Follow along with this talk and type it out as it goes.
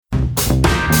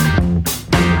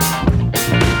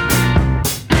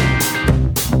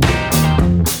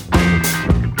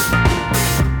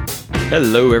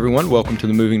Hello, everyone. Welcome to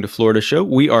the Moving to Florida show.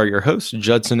 We are your hosts,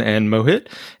 Judson and Mohit.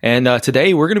 And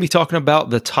today we're going to be talking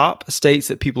about the top states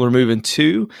that people are moving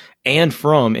to and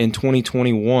from in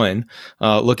 2021.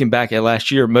 Looking back at last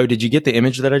year, Mo, did you get the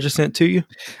image that I just sent to you?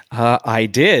 I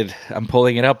did. I'm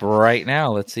pulling it up right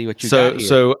now. Let's see what you got here.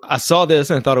 So I saw this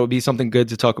and I thought it would be something good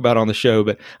to talk about on the show,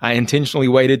 but I intentionally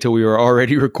waited till we were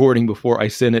already recording before I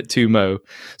sent it to Mo.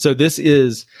 So this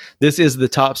is the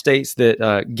top states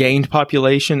that gained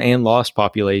population and lost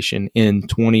population in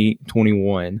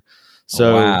 2021.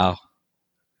 So wow,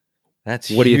 that's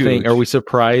what do you think? Are we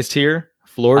surprised here?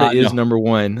 Florida is no. number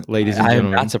one, ladies and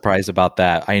gentlemen. I'm not surprised about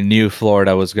that. I knew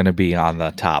Florida was going to be on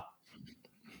the top,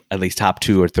 at least top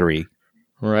 2 or 3.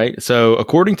 Right. So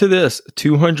according to this,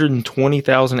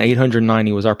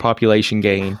 220,890 was our population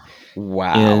gain.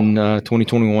 Wow. In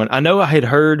 2021. I know I had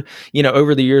heard,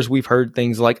 over the years, we've heard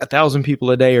things like 1,000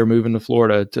 people a day are moving to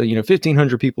Florida to,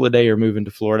 1,500 people a day are moving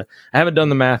to Florida. I haven't done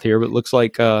the math here, but it looks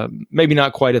like maybe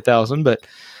not quite 1,000, but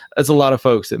that's a lot of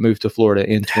folks that moved to Florida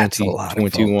in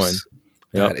 2021.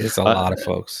 That is a lot of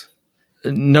folks.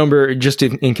 Number, just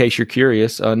in case you're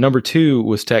curious, number 2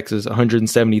 was Texas,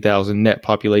 170,000 net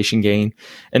population gain.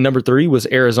 And number 3 was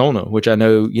Arizona, which I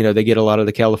know, they get a lot of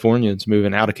the Californians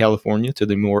moving out of California to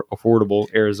the more affordable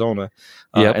Arizona.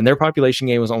 And their population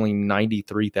gain was only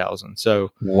 93,000.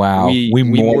 So wow, we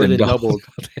more than doubled.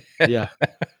 Yeah.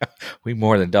 We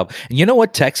more than doubled. And you know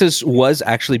what? Texas was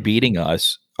actually beating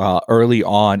us early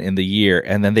on in the year.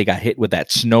 And then they got hit with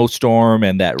that snowstorm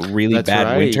and that really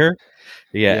bad winter.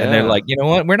 Yeah, and they're like, you know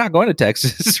what? We're not going to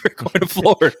Texas. We're going to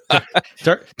Florida.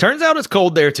 Turns out it's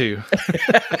cold there too.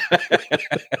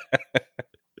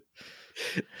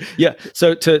 Yeah.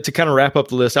 So to kind of wrap up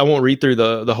the list, I won't read through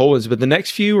the whole ones, but the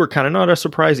next few were kind of not a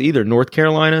surprise either. North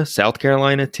Carolina, South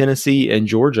Carolina, Tennessee, and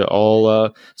Georgia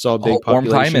all saw big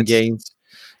population gains.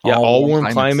 Yeah, all warm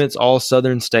climates, all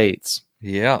southern states.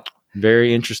 Yeah.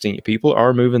 Very interesting. People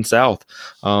are moving south.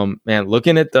 Man,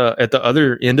 looking at the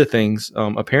other end of things,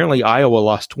 apparently Iowa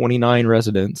lost 29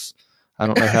 residents. I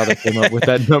don't know how they came up with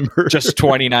that number. Just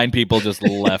 29 people just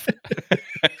left.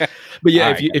 But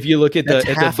yeah, if you look at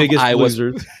the biggest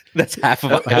losers, that's half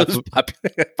of Iowa's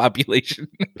population.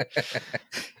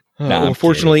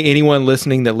 Unfortunately, anyone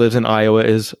listening that lives in Iowa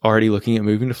is already looking at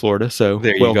moving to Florida. So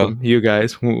welcome, you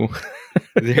guys.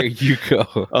 There you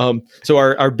go. So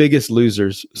our biggest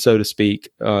losers, so to speak,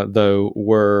 though,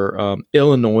 were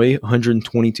Illinois,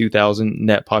 122,000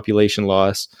 net population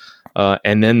loss.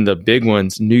 And then the big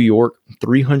ones, New York,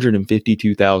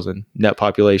 352,000 net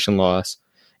population loss.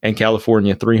 And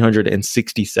California,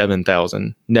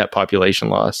 367,000 net population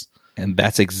loss. And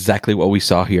that's exactly what we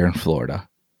saw here in Florida,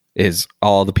 is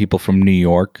all the people from New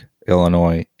York,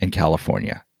 Illinois, and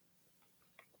California.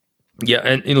 Yeah,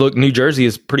 and look, New Jersey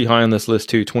is pretty high on this list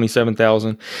too,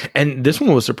 27,000. And this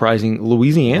one was surprising,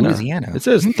 Louisiana. It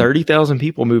says 30,000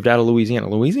 people moved out of Louisiana.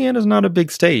 Louisiana's not a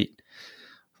big state.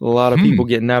 A lot of people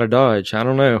getting out of Dodge. I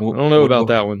don't know. I don't know about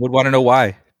that one. Would want to know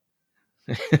why.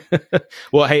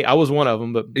 Well, hey, I was one of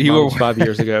them, but you were 5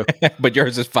 years ago. But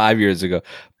yours is 5 years ago.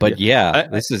 But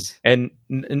this is and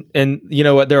you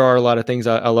know what? There are a lot of things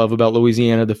I love about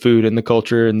Louisiana: the food and the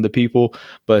culture and the people.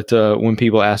 But when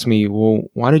people ask me, "Well,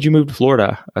 why did you move to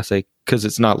Florida?" I say, "Because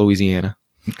it's not Louisiana."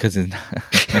 Because the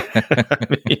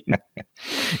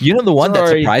one that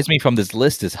surprised me from this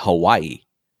list is Hawaii.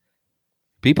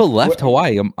 People left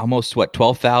Hawaii. Almost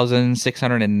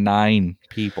 12,609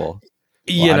 people.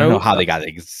 Well, I don't know how they got the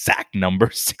exact number,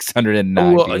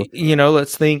 609 people.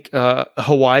 Let's think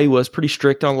Hawaii was pretty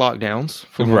strict on lockdowns,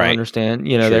 from what I understand.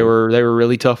 They were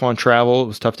really tough on travel. It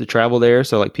was tough to travel there.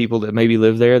 So like people that maybe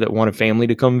live there that want a family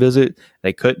to come visit,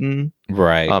 they couldn't.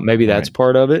 Right. Maybe that's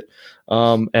part of it.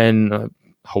 And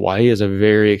Hawaii is a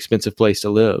very expensive place to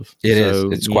live. It is.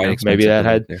 It's quite expensive. Maybe that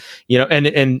had,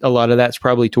 and a lot of that's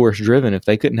probably tourist driven. If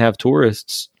they couldn't have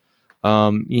tourists,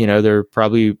 they're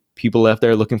probably people left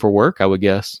there looking for work, I would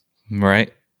guess. Right.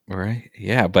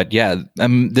 Yeah. But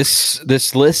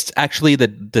this list, actually,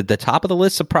 the top of the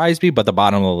list surprised me, but the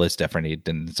bottom of the list definitely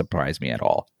didn't surprise me at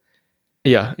all.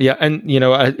 Yeah. And,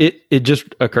 it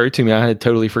just occurred to me. I had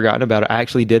totally forgotten about it. I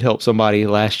actually did help somebody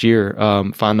last year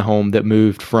find a home that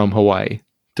moved from Hawaii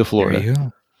to Florida.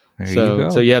 There you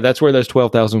go. So yeah, that's where those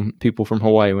 12,000 people from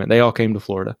Hawaii went. They all came to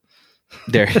Florida.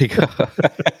 There you go.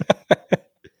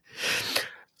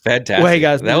 Fantastic. Well, hey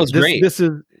guys, that was great. This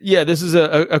is Yeah, this is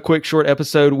a quick short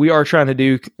episode. We are trying to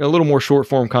do a little more short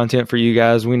form content for you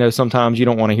guys. We know sometimes you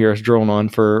don't want to hear us drone on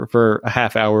for a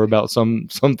half hour about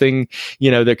something,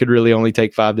 that could really only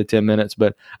take 5 to 10 minutes.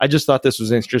 But I just thought this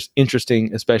was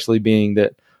interesting, especially being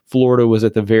that Florida was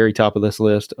at the very top of this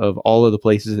list of all of the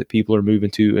places that people are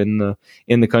moving to in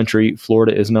the country.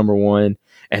 Florida is number one,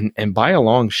 and by a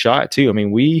long shot too. I mean,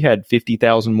 we had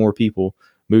 50,000 more people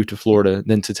move to Florida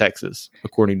than to Texas,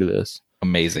 according to this.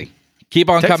 Amazing. Keep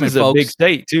on Texas coming, is folks. A big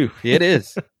state too. It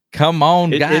is. Come on,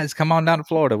 guys. Come on down to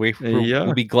Florida.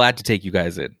 We'll be glad to take you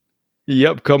guys in.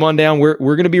 Yep, come on down. We're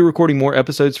going to be recording more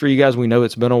episodes for you guys. We know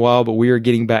it's been a while, but we are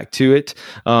getting back to it.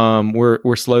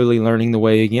 We're slowly learning the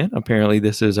way again. Apparently,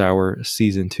 this is our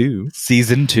season 2.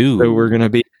 Season 2. So we're going to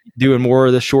be doing more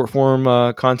of the short form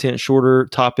content, shorter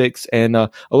topics, and a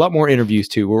lot more interviews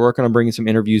too. We're working on bringing some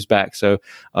interviews back. So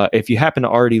if you happen to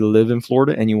already live in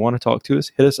Florida and you want to talk to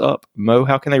us, hit us up. Mo,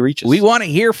 how can they reach us? We want to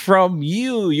hear from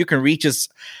you. You can reach us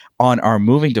on our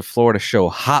Moving to Florida show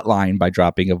hotline by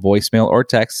dropping a voicemail or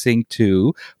texting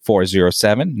to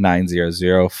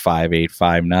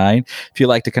 407-900-5859. If you'd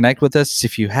like to connect with us,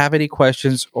 if you have any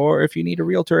questions, or if you need a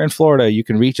realtor in Florida, you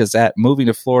can reach us at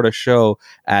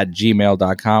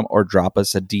movingtofloridashow@gmail.com or drop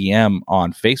us a DM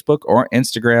on Facebook or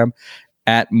Instagram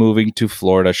at Moving to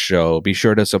Florida Show. Be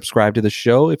sure to subscribe to the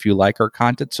show if you like our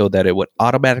content so that it would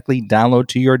automatically download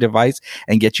to your device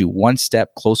and get you one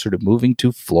step closer to moving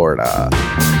to Florida.